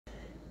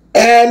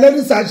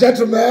Ladies and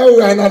gentlemen,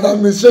 we are in an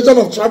administration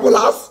of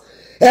travelers.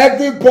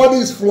 Everybody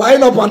is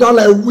flying up and down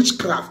like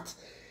witchcraft.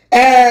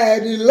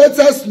 The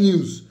latest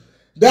news,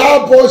 there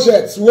are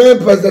budgets when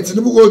President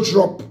Tinubu go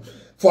drop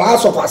for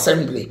House of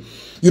Assembly.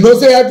 You know,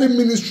 say every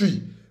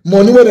ministry,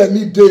 money where they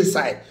need day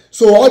inside.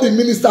 So all the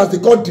ministers, they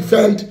can't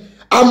defend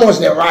how much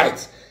they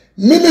write.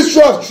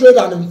 Ministry of Trade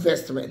and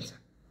Investment.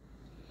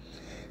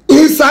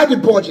 Inside the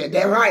budget,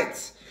 they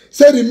write.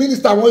 Say the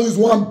minister want use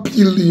 1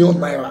 billion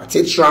naira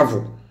to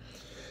travel.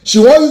 She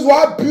want use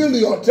 1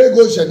 billion to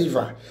go to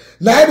Geneva.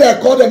 Now they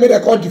call them, they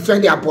call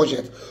defend their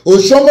budget.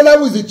 Oshomole,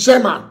 who is the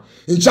chairman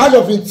in charge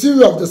of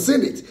interior of the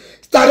Senate,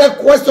 started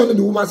questioning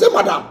the woman. Say,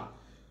 madam,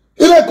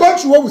 in a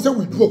country where we say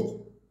we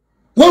broke,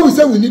 where we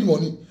say we need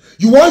money,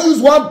 you want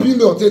use 1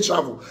 billion to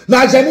travel.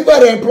 Now Geneva,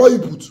 they employ you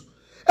put.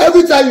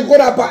 Every time you go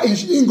that back,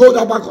 you go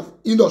that back of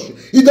industry,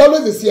 it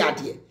always the see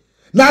idea.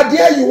 Now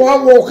there you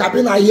want work, I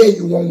mean, here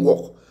you want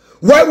work.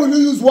 Why will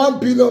you use 1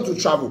 billion to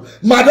travel?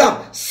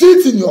 Madam,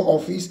 sit in your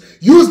office,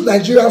 use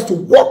Nigerians to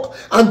work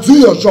and do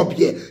your job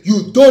here.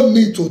 You don't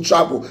need to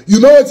travel. You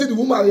know what the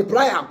woman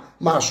reply?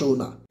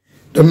 Mashona.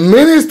 The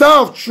Minister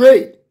of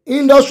Trade,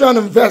 Industry and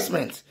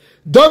Investment,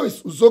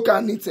 Doris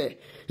Uzoka Nite,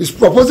 is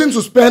proposing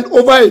to spend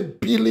over 1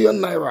 billion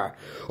naira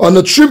on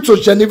a trip to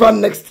Geneva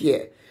next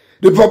year.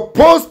 The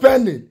proposed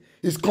spending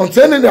is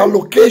contained in the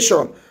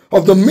allocation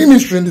of the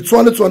ministry in the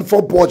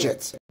 2024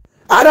 budget.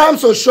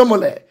 Adams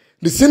Oshomole,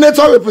 the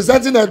senator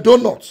representing Edo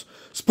North,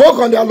 spoke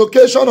on the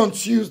allocation on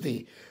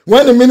Tuesday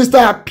when the minister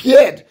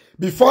appeared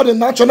before the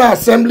National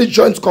Assembly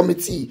Joint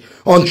Committee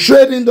on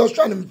Trade,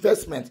 Industry and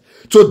Investment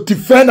to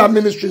defend our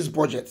ministry's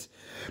budget.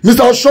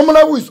 Mr.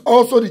 Oshomole, who is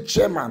also the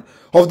chairman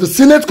of the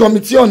Senate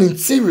Committee on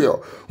Interior,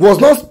 was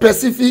not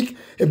specific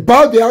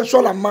about the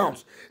actual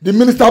amount the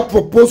minister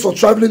proposed for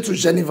traveling to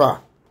Geneva.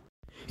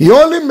 He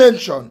only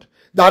mentioned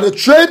that the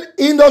Trade,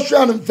 Industry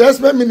and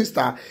Investment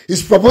Minister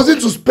is proposing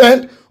to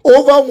spend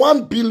over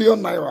 1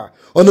 billion naira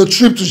on a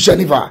trip to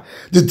Geneva.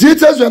 The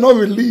details were not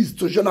released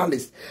to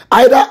journalists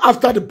either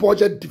after the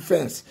budget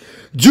defense.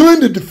 During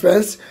the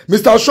defense,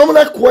 Mr.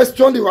 Oshomole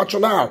questioned the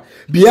rationale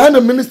behind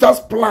the minister's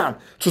plan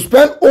to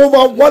spend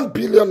over 1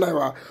 billion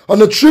naira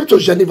on a trip to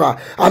Geneva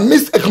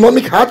amidst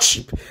economic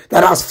hardship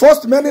that has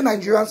forced many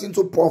Nigerians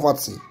into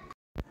poverty.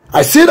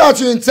 I see that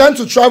you intend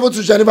to travel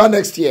to Geneva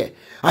next year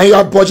and you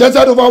have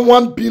budgeted over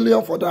 1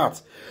 billion for that.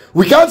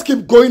 We can't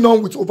keep going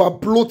on with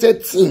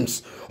over-bloated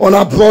teams on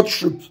abroad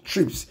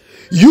trips.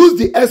 Use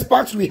the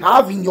experts we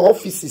have in your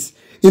offices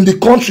in the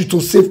country to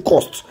save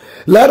costs.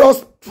 Let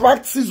us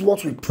practice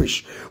what we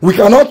preach. We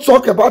cannot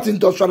talk about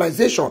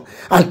industrialization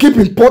and keep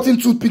importing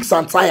toothpicks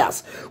and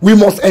tires. We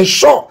must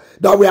ensure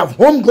that we have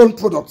homegrown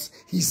products,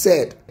 he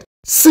said.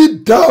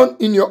 Sit down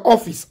in your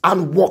office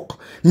and work.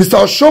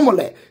 Mr.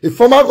 Oshomole, a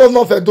former governor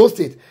of Edo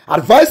State,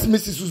 advised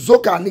Mrs.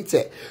 Uzoka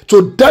Nite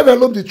to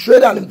develop the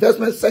trade and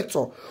investment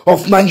sector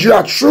of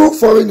Nigeria through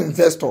foreign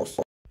investors.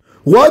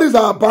 What is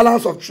our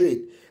balance of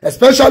trade?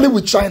 Especially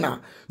with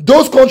China,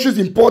 those countries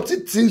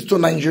importing things to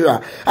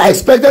Nigeria are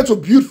expected to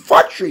build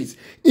factories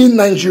in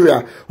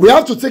Nigeria. We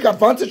have to take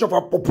advantage of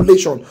our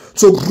population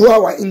to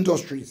grow our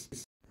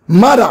industries.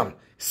 Madam,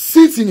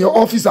 sit in your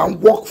office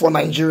and work for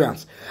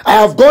Nigerians. I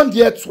have gone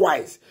there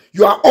twice.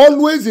 You are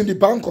always in the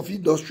Bank of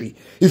Industry.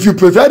 If you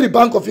prefer the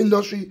Bank of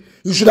Industry,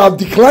 you should have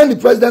declined the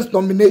president's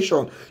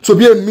nomination to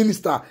be a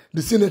minister,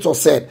 the senator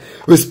said.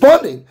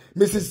 Responding,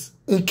 Mrs.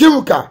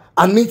 Nkiruka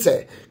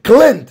Anite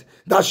claimed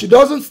that she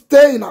doesn't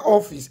stay in her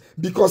office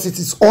because it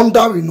is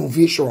under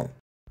renovation.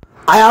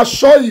 I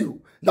assure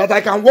you that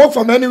I can work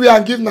from anywhere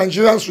and give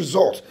Nigerians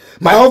results.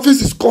 My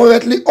office is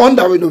currently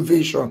under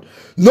renovation.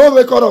 No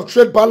record of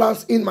trade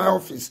balance in my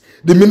office,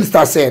 the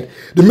minister said.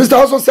 The minister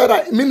also said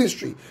that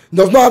ministry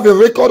does not have a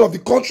record of the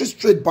country's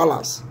trade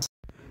balance.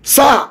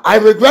 Sir, I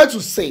regret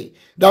to say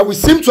that we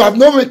seem to have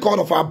no record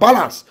of our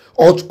balance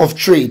of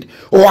trade,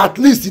 or at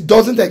least it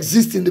doesn't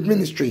exist in the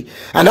ministry.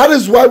 And that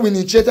is why we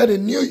initiated a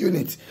new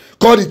unit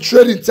called the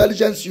Trade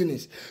Intelligence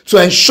Unit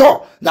to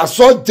ensure that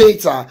such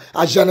data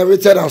are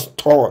generated and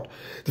stored.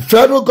 The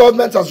federal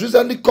government has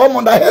recently come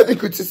under heavy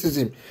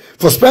criticism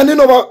for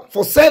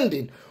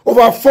sending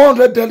over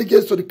 400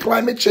 delegates to the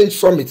Climate Change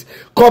Summit,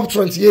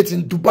 COP28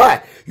 in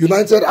Dubai,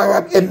 United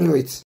Arab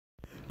Emirates.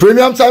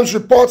 Premium Times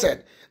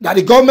reported that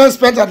the government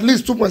spent at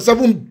least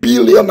 2.7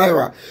 billion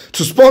naira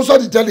to sponsor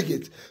the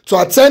delegates to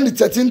attend the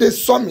 13-day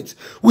summit,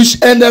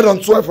 which ended on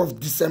 12th of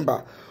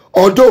December.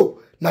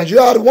 Although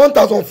Nigeria had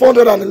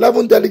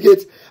 1,411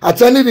 delegates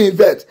attending the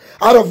event,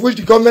 out of which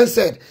the government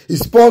said it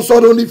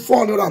sponsored only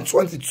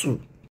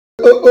 422.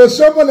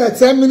 Oshomole,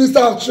 10 Minister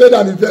of Trade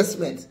and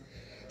Investment,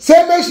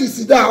 say make she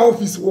sit down her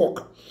office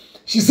work.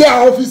 She said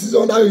her office is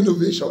under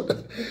renovation.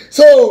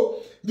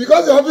 So,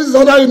 because the office is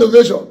under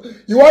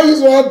renovation, you want to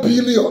use 1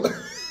 billion.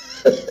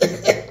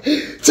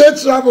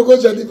 Take travel,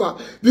 go Geneva.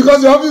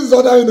 Because the office is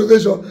under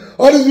renovation.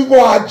 All these people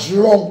are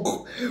drunk.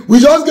 We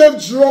just gave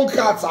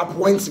drunkards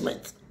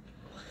appointment.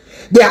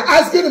 They are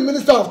asking the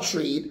Minister of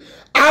Trade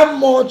how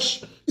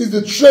much is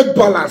the trade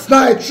balance.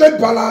 Now, a trade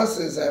balance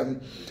is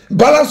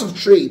Balance of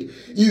trade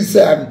is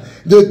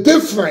the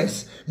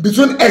difference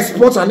between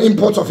export and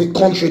import of a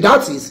country.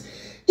 That is,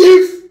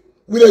 if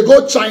we dey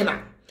go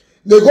China,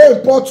 they go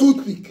import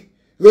toothpick,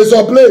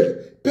 razor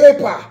blade,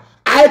 paper,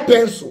 eye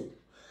pencil.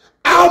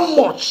 How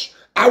much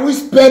are we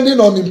spending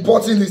on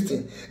importing this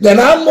thing? Then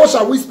how much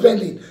are we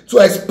spending to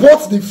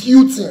export the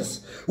few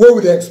things where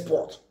we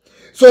export?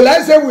 So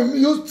let's say we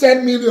use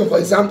 10 million, for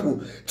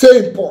example,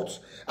 to import,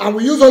 and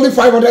we use only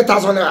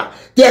 500,000 naira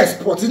to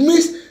export. It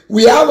means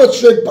we have a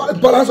trade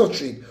balance of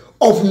trade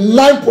of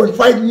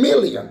 9.5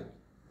 million.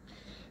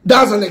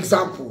 That's an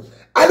example.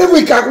 And if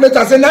we calculate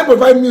and say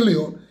 9.5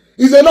 million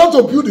is enough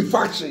to build the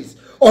factories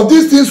of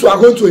these things we are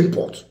going to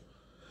import.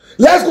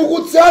 Let's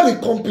go tell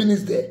the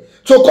companies there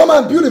to come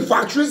and build the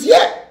factories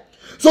here.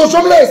 So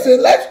somebody is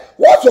saying,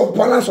 what's your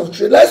balance of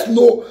trade? Let's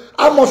know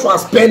how much we are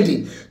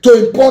spending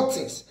to import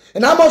things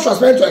and how much we are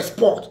spending to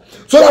export,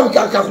 so that we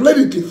can calculate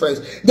the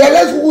difference. Then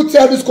let's go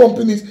tell these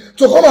companies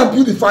to come and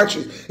build the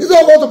factories. Instead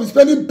of going to be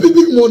spending big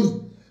money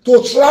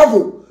to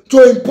travel,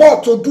 to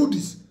import, to do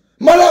this.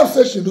 Madam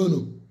says she don't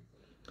know.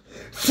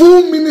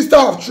 Full Minister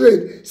of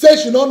Trade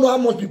says she don't know how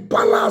much the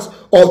balance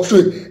of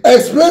trade.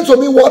 Explain to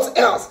me what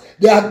else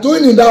they are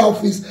doing in that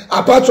office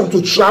apart from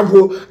to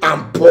travel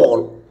and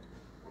ball.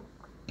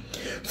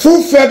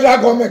 Full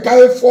federal government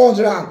carry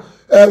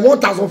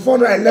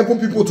 1,411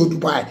 people to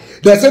Dubai.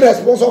 They say they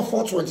sponsor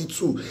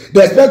 422.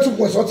 They spend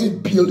 2.something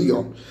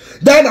billion.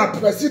 Then a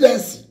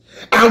presidency,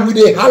 and with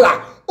a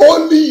holla,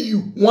 only you,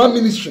 one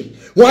ministry,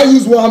 one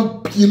use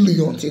 1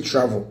 billion to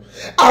travel.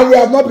 And we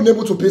have not been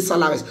able to pay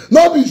salaries.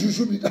 Not be you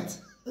should be that.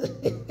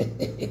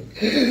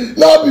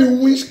 Not be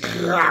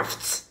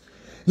witchcraft.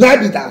 Not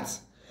be that.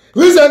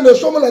 Reason they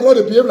show me like how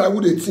they behave like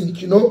who they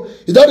think, you know.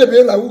 It's not they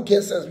behave like who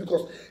gets sense,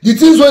 because the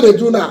things what they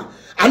do now,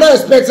 I'm not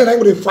expecting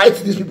them to fight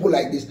these people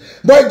like this.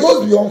 But it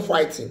goes beyond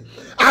fighting.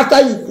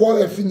 After you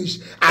quarrel and finish,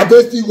 are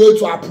they still going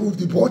to approve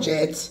the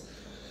budget?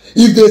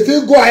 If they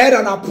still go ahead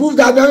and approve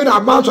that very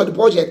amount of the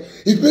budget,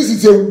 it means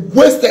it's a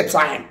wasted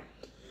time.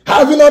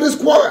 Having all this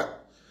quarrel,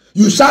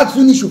 you start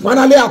finish, you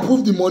finally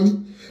approve the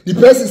money, the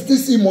person still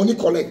see money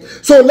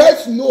collect. So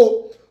let's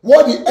know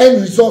what the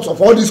end result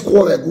of all this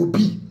quarrel will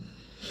be.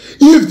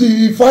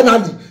 If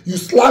finally you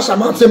slash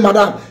amount, say,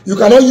 madam, you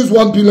cannot use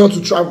 1 billion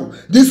to travel.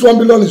 This 1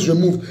 billion is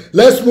removed.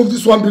 Let's move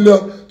this 1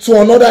 billion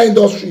to another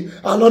industry,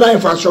 another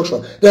infrastructure.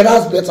 Then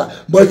that's better.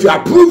 But if you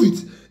approve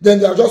it, then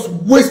they are just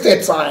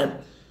wasted time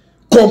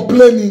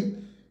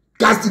complaining,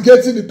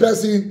 castigating the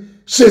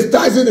person,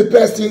 chastising the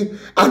person,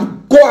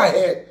 and go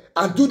ahead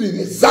and do the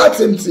exact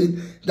same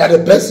thing that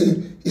the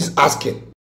person is asking.